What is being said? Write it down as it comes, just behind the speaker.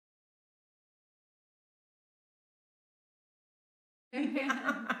That's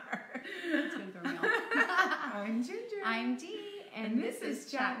gonna throw me off. I'm Ginger. I'm Dee, and this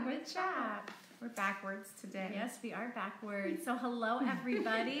is Chat with CHAP. We're backwards today. Yes, we are backwards. So hello,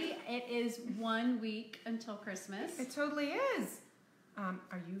 everybody. It is 1 week until Christmas. It totally is.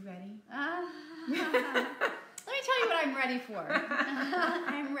 Are you ready? Let me tell you what I'm ready for.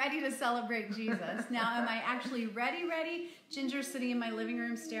 I'm ready to celebrate Jesus. Now, am I actually ready? Ginger's sitting in my living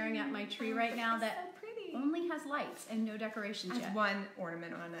room staring at my tree right now that so pretty. only has lights and no decorations Has yet. one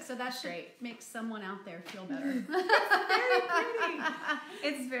ornament on it. So that should make someone out there feel better. Very pretty.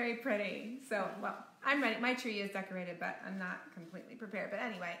 It's very pretty. So, well, I'm ready. My tree is decorated, but I'm not completely prepared. But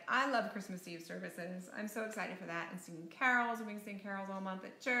anyway, I love Christmas Eve services. I'm so excited for that and singing carols. We've been singing carols all month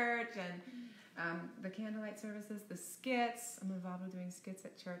at church, and the candlelight services, the skits. I'm involved with doing skits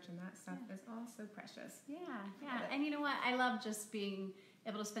at church, and that stuff is all so precious. Yeah. And you know what? I love just being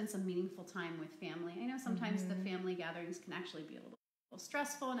able to spend some meaningful time with family. I know sometimes the family gatherings can actually be a little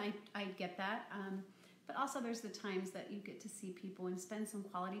stressful, and I get that. But also there's the times that you get to see people and spend some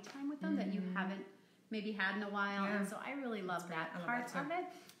quality time with them that you haven't maybe had in a while. Yeah. And so I really love that part of it.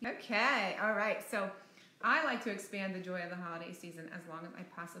 Okay, all right. So I like to expand the joy of the holiday season as long as I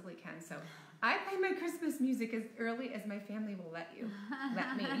possibly can. So I play my Christmas music as early as my family will let me,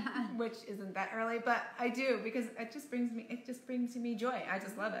 which isn't that early, but I do because it just brings me joy. I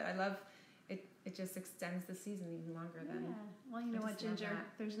just love it. I love it. It just extends the season even longer than. Well, you know what, Ginger?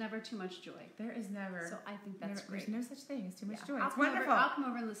 There's never too much joy. There is never. So I think that's great. There's no such thing as too much joy. I'll It's wonderful. I'll come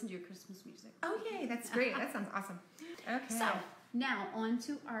over and listen to your Christmas music. Oh, yay. That's great. That sounds awesome. Okay. So now on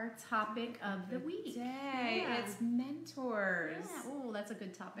to our topic of the week. It's mentors. Yeah. Oh, that's a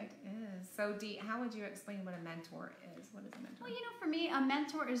good topic. It is. So, Dee, how would you explain what a mentor is? What is a mentor? Well, you know, for me, a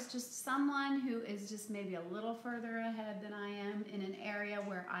mentor is just someone who is just maybe a little further ahead than I am in an area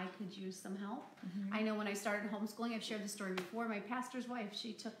where I could use some help. I know when I started homeschooling, I've shared the story before, my pastor's wife,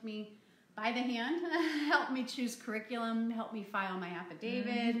 she took me by the hand, helped me choose curriculum, helped me file my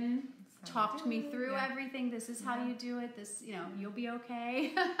affidavit, talked me through everything. This is how you do it. This, you'll be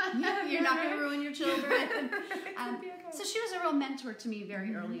okay. You're not going to ruin your children. So she was a real mentor to me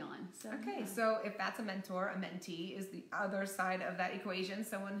very early on. So, so if that's a mentor, a mentee is the other side of that equation.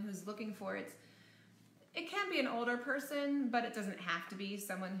 Someone who's looking for it. It can be an older person, but it doesn't have to be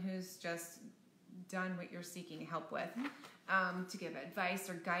someone who's just done what you're seeking help with, to give advice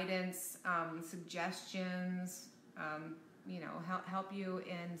or guidance, suggestions, help you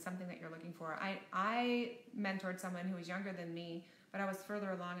in something that you're looking for. I mentored someone who was younger than me, but I was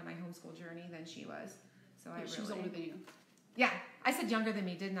further along in my homeschool journey than she was. So she was older than you. Yeah, I said younger than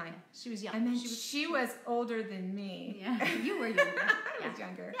me, didn't I? She was young. I meant she was older than me. Yeah, you were younger. I was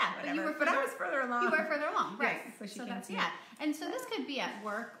younger. Yeah, whatever. But I was further along. You were further along, right? Yes, so that's And so this could be at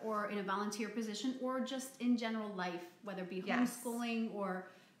work or in a volunteer position or just in general life, whether it be homeschooling or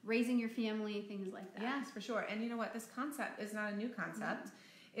raising your family, things like that. Yes, for sure. And you know what? This concept is not a new concept.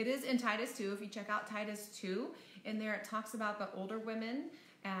 It is in Titus 2. If you check out Titus 2, in there it talks about the older women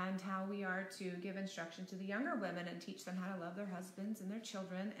and how we are to give instruction to the younger women and teach them how to love their husbands and their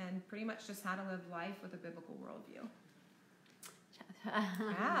children and pretty much just how to live life with a biblical worldview.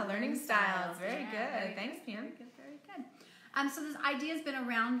 Learning styles. Very good. Thanks, Pam. Very good. So this idea has been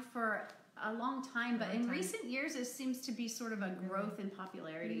around for a long time, but in recent years it seems to be sort of a growth in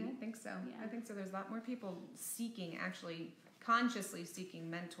popularity. I think so. Yeah. I think so. There's a lot more people actually consciously seeking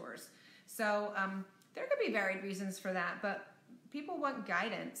mentors. So there could be varied reasons for that, but people want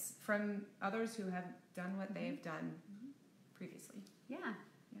guidance from others who have done what they've done previously. Yeah.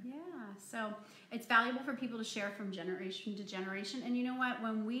 So it's valuable for people to share from generation to generation. And you know what?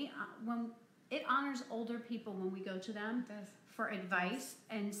 When it honors older people when we go to them for advice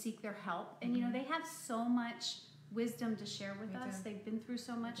and seek their help. And they have so much wisdom to share with us. They've been through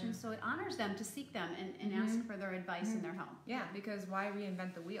so much, and so it honors them to seek them and ask for their advice and their help. Yeah, because why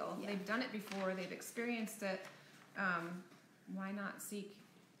reinvent the wheel? Yeah. They've done it before. They've experienced it. Why not seek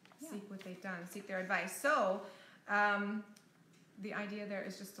what they've done? Seek their advice. So the idea there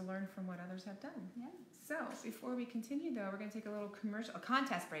is just to learn from what others have done. Yeah. So before we continue, though, we're going to take a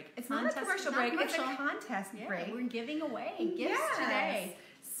contest break. It's not a commercial break. It's a contest break. We're giving away gifts today.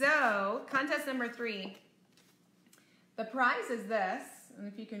 So contest number 3. The prize is this, and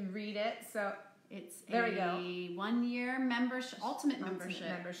if you can read it, so it's a 1-year membership, ultimate membership.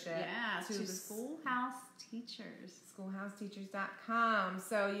 Yeah, to Schoolhouse Teachers. Schoolhouseteachers.com.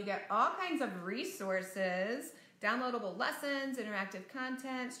 So you get all kinds of resources, downloadable lessons, interactive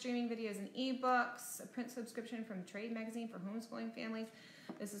content, streaming videos and ebooks, a print subscription from Trade Magazine for homeschooling families.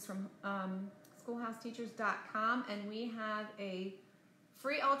 This is from schoolhouseteachers.com, and we have a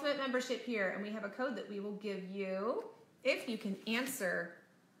free ultimate membership here, and we have a code that we will give you if you can answer,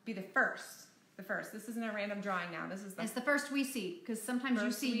 be the first. The first. This isn't a random drawing now. This is It's the first we see, because sometimes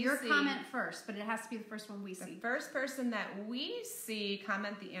you see your comment first, but it has to be the first one we see. The first person that we see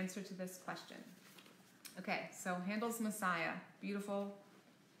comment the answer to this question. Okay, so Handel's Messiah. Beautiful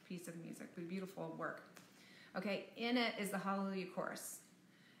piece of music, beautiful work. Okay, in it is the Hallelujah chorus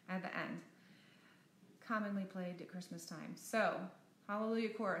at the end, commonly played at Christmas time. So, Hallelujah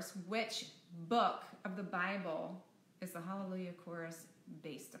chorus, which book of the Bible is the Hallelujah chorus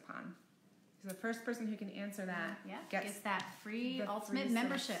based upon? So the first person who can answer that gets that free ultimate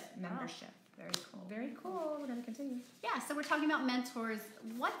membership. Membership. Very cool. Very cool. We're going to continue. Yeah, so we're talking about mentors.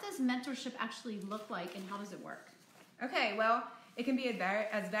 What does mentorship actually look like, and how does it work? Okay, well, it can be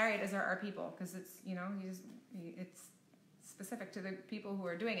as varied as there are people, because it's, it's specific to the people who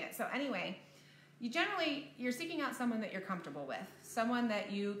are doing it. So anyway, you're seeking out someone that you're comfortable with, someone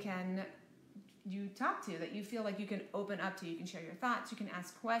that you talk to, that you feel like you can open up to, you can share your thoughts, you can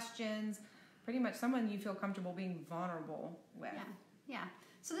ask questions, pretty much someone you feel comfortable being vulnerable with. Yeah.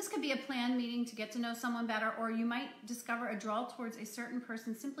 So this could be a planned meeting to get to know someone better, or you might discover a draw towards a certain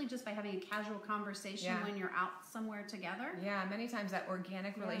person simply just by having a casual conversation when you're out somewhere together. Yeah, many times that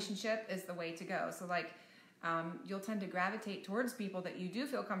organic relationship is the way to go. So you'll tend to gravitate towards people that you do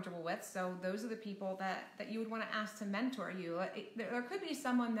feel comfortable with. So those are the people that you would want to ask to mentor you. There could be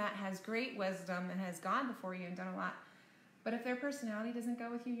someone that has great wisdom and has gone before you and done a lot. But if their personality doesn't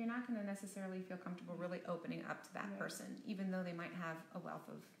go with you, you're not going to necessarily feel comfortable really opening up to that person, even though they might have a wealth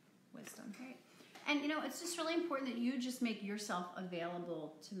of wisdom. Right. And, it's just really important that you just make yourself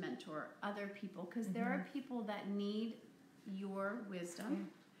available to mentor other people, because there are people that need your wisdom.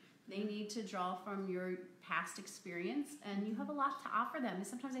 Yeah. They need to draw from your past experience, and you have a lot to offer them. And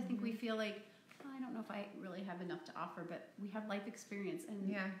sometimes I think we feel like, I don't know if I really have enough to offer, but we have life experience,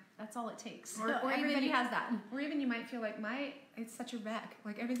 and that's all it takes. Or everybody has that. Or even you might feel like, it's such a wreck.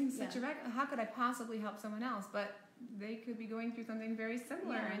 Like, everything's such a wreck. How could I possibly help someone else? But they could be going through something very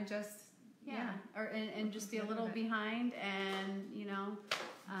similar and just, and just be a little behind, and,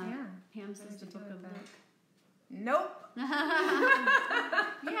 Pam says the book of Luke. Nope.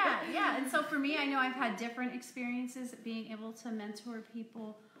 And so for me, I know I've had different experiences being able to mentor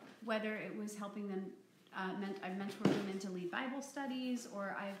people, whether it was helping them, I've mentored them into lead Bible studies,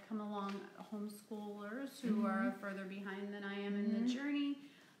 or I've come along homeschoolers who are further behind than I am in the journey,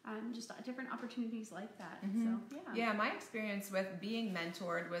 just different opportunities like that. So, my experience with being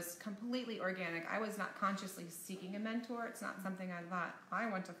mentored was completely organic. I was not consciously seeking a mentor. It's not something I thought, I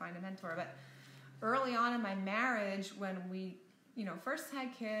want to find a mentor. But early on in my marriage, when we, first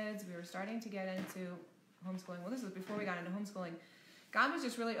had kids, we were starting to get into homeschooling. Well, this was before we got into homeschooling. God was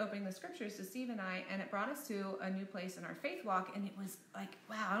just really opening the scriptures to Steve and I, and it brought us to a new place in our faith walk, and it was like,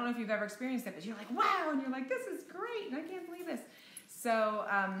 wow, I don't know if you've ever experienced it, but you're like, wow, and you're like, this is great, and I can't believe this. So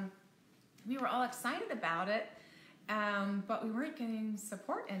we were all excited about it, but we weren't getting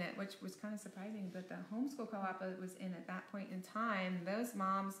support in it, which was kind of surprising. But the homeschool co-op I was in at that point in time, those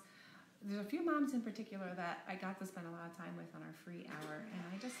moms, there's a few moms in particular that I got to spend a lot of time with on our free hour, and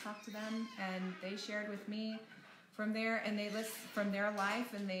I just talked to them, and they shared with me from there, and they listened from their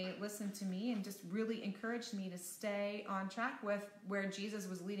life, and they listened to me and just really encouraged me to stay on track with where Jesus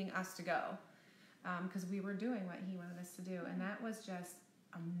was leading us to go, because we were doing what he wanted us to do, and that was just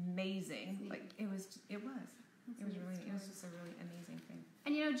amazing. Like it was just a really amazing thing.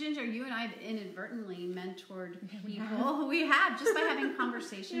 And Ginger, you and I have inadvertently mentored people. We have, just by having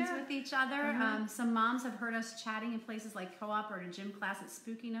conversations with each other. Some moms have heard us chatting in places like co-op or at a gym class at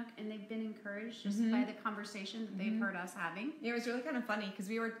Spooky Nook, and they've been encouraged just by the conversation that they've heard us having. It was really kind of funny because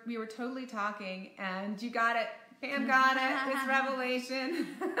we were totally talking, and you got it. Pam got it. It's revelation.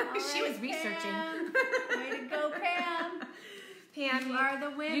 She was researching. Way to go, Pam. Pam, you are the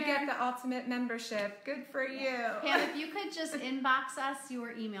winner. You get the ultimate membership. Good for you. Pam, if you could just inbox us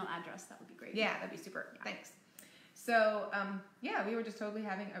your email address, that would be great. Yeah, that'd be super. Thanks. So, we were just totally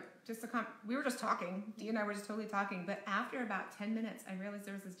having we were just talking. Dee and I were just totally talking. But after about 10 minutes, I realized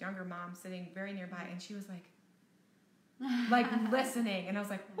there was this younger mom sitting very nearby, and she was like listening. And I was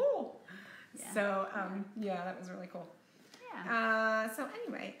like, oh. Yeah. So, that was really cool. So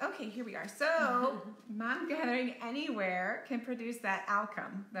anyway, okay, here we are. So Mom Gathering Anywhere can produce that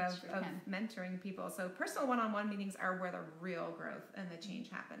outcome of mentoring people. So personal one-on-one meetings are where the real growth and the change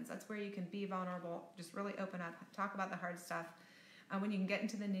happens. That's where you can be vulnerable, just really open up, talk about the hard stuff. When you can get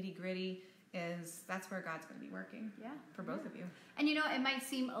into the nitty-gritty, that's where God's going to be working for both of you. And it might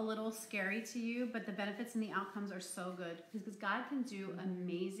seem a little scary to you, but the benefits and the outcomes are so good, because God can do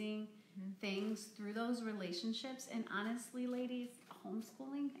amazing things through those relationships. And honestly, ladies,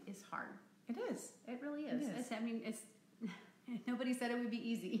 homeschooling is hard. It is. It really is. Nobody said it would be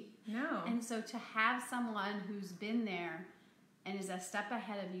easy. No. And so to have someone who's been there and is a step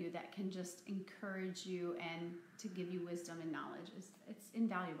ahead of you that can just encourage you and to give you wisdom and knowledge, it's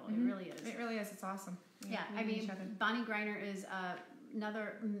invaluable. It really is. It really is. It's awesome. Yeah, I mean, Bonnie Greiner is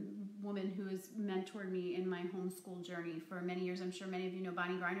another woman who has mentored me in my homeschool journey for many years. I'm sure many of you know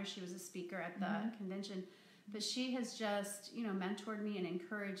Bonnie Greiner. She was a speaker at the convention. But she has just, mentored me and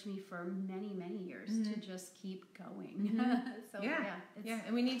encouraged me for many, many years to just keep going. So, yeah,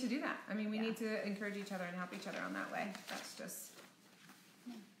 and we need to do that. I mean, we need to encourage each other and help each other on that way. That's just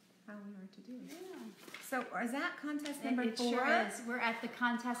how we are to do. Yeah. So, is that contest number it 4? Sure is. We're at the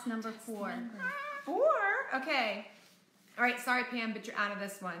contest number 4. 4? Okay. All right, sorry Pam, but you're out of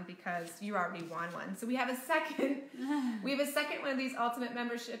this one because you already won one. So we have a second one of these ultimate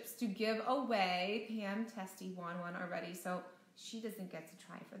memberships to give away. Pam Testy won one already, so she doesn't get to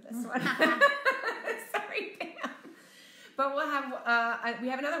try for this one. Sorry, Pam. But we'll have we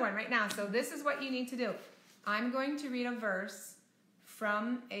have another one right now. So this is what you need to do. I'm going to read a verse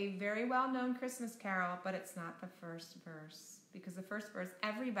from a very well-known Christmas carol, but it's not the first verse because the first verse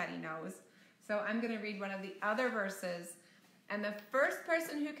everybody knows. So I'm going to read one of the other verses, and the first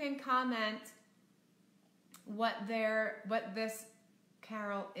person who can comment what this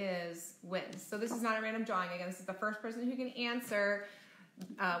carol is wins. So this is not a random drawing. Again, this is the first person who can answer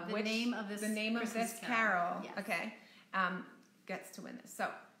the name of this carol. Yes. Okay, gets to win this.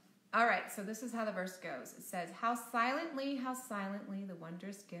 So, all right. So this is how the verse goes. It says, how silently the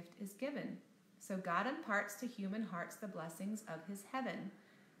wondrous gift is given. So God imparts to human hearts the blessings of his heaven.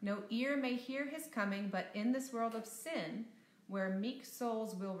 No ear may hear his coming, but in this world of sin, where meek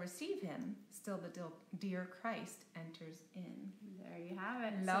souls will receive him, still the dear Christ enters in. There you have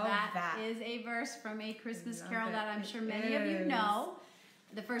it. Love so that that is a verse from a Christmas Love carol it. that I'm sure It many of you is. know.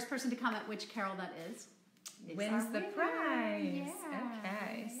 The first person to comment which carol that is wins our the winner. prize. Yeah.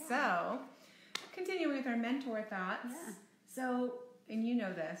 Okay, Yeah. so continuing with our mentor thoughts. Yeah. So, and you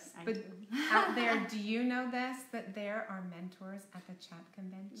know this, I but do. out there, do you know this, that there are mentors at the CHAP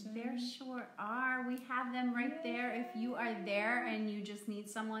convention? There sure are. We have them right there. If you are there and you just need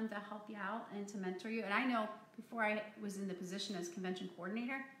someone to help you out and to mentor you. And I know before I was in the position as convention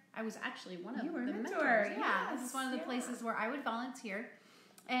coordinator, I was actually one of You were a the mentor. mentors. Yeah, Yes, this is one of the places where I would volunteer.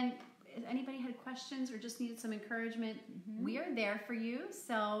 And if anybody had questions or just needed some encouragement, we are there for you.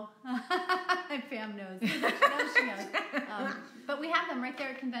 So Pam knows. She knows. But we have them right there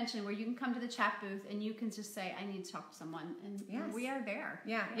at convention where you can come to the CHAP booth and you can just say, I need to talk to someone. And we are there.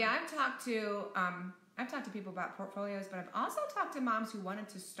 Yeah. I've talked to people about portfolios, but I've also talked to moms who wanted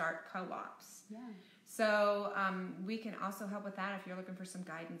to start co-ops. Yeah. So we can also help with that if you're looking for some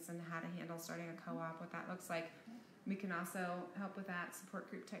guidance on how to handle starting a co-op, what that looks like. We can also help with that support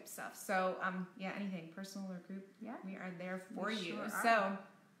group type stuff. So anything personal or group, we are there for you. Sure so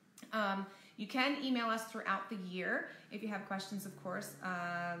you can email us throughout the year if you have questions. Of course,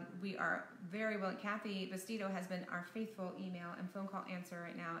 we are very willing. Kathy Vestito has been our faithful email and phone call answer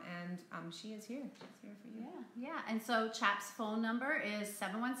right now, and she is here. She's here for you. Yeah. And so CHAP's phone number is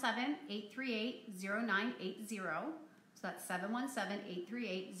 717-838-0980. So that's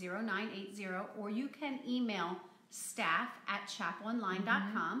 717-838-0980, or you can email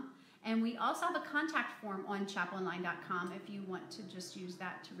staff@chaponline.com. And we also have a contact form on chaponline.com if you want to just use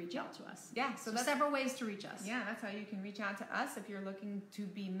that to reach out to us. Yeah, so that's several ways to reach us. Yeah, that's how you can reach out to us if you're looking to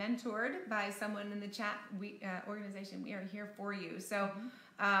be mentored by someone in the CHAP organization. We are here for you. So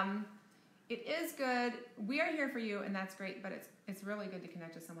it is good. We are here for you, and that's great, but it's really good to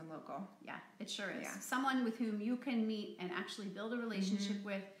connect with someone local. Yeah, it sure is. Yeah. Someone with whom you can meet and actually build a relationship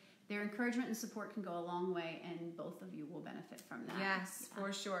with. Their encouragement and support can go a long way, and both of you will benefit from that. Yes,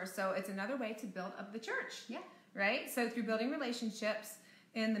 for sure. So it's another way to build up the church. Yeah. Right? So through building relationships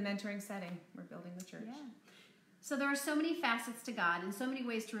in the mentoring setting, we're building the church. Yeah. So there are so many facets to God and so many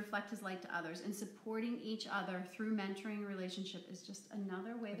ways to reflect his light to others, and supporting each other through mentoring relationship is just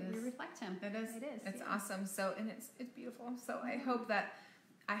another way that we reflect him. It is. It's yeah. awesome. So, and it's beautiful. So I hope that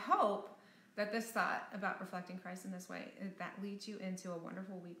this thought about reflecting Christ in this way, that leads you into a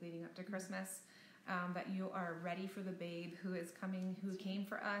wonderful week leading up to Christmas, that you are ready for the babe who is coming, who came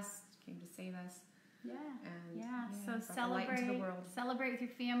for us, came to save us. Yeah. And so celebrate with your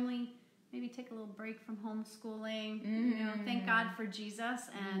family. Maybe take a little break from homeschooling. Thank God for Jesus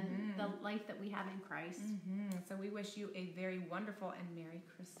and the life that we have in Christ. So we wish you a very wonderful and Merry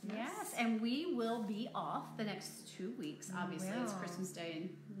Christmas. Yes, and we will be off the next 2 weeks. Obviously, it's Christmas Day and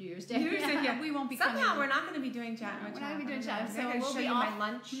New Year's Day. We won't be Somehow we're not going to be doing chat. We're not going to be doing chat. So we'll be off. My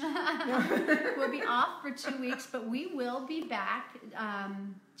lunch. We'll be off for 2 weeks, but we will be back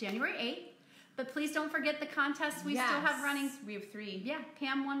January 8th. But please don't forget the contests we still have running. We have 3. Yeah,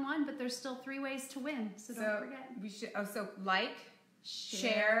 Pam won 1, but there's still 3 ways to win. So don't forget. We should so like,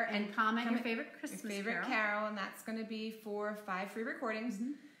 share, and comment your favorite Christmas carol, and that's going to be for 5 free recordings.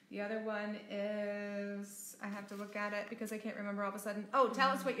 The other one is, I have to look at it because I can't remember all of a sudden. Oh, tell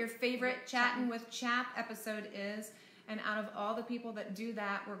us what your favorite Chattin' with Chap episode is. And out of all the people that do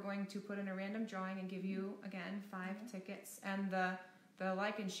that, we're going to put in a random drawing and give you, again, 5 tickets. And the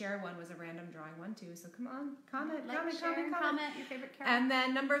like and share one was a random drawing one too. So come on, comment your favorite carol. And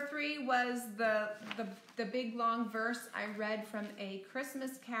then number 3 was the big long verse I read from a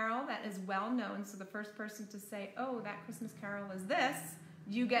Christmas carol that is well known. So the first person to say, oh, that Christmas carol is this,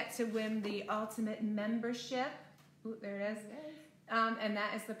 you get to win the ultimate membership. Ooh, there it is. And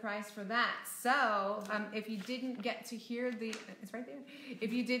that is the prize for that. So if you didn't get to hear it's right there.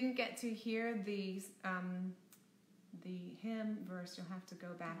 If you didn't get to hear the hymn verse, you'll have to go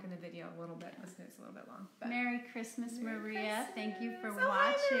back in the video a little bit. It's a little bit long. But Merry Christmas, Maria. Christmas. Thank you for So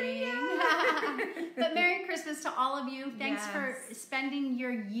watching. But Merry Christmas to all of you. Thanks for spending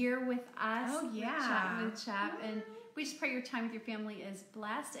your year with us. Oh, yeah. Chatting with Chap. And we just pray your time with your family is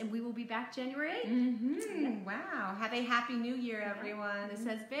blessed. And we will be back January 8th. Wow. Have a happy new year, everyone. This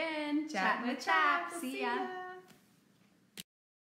has been Chattin' with Chap. See ya.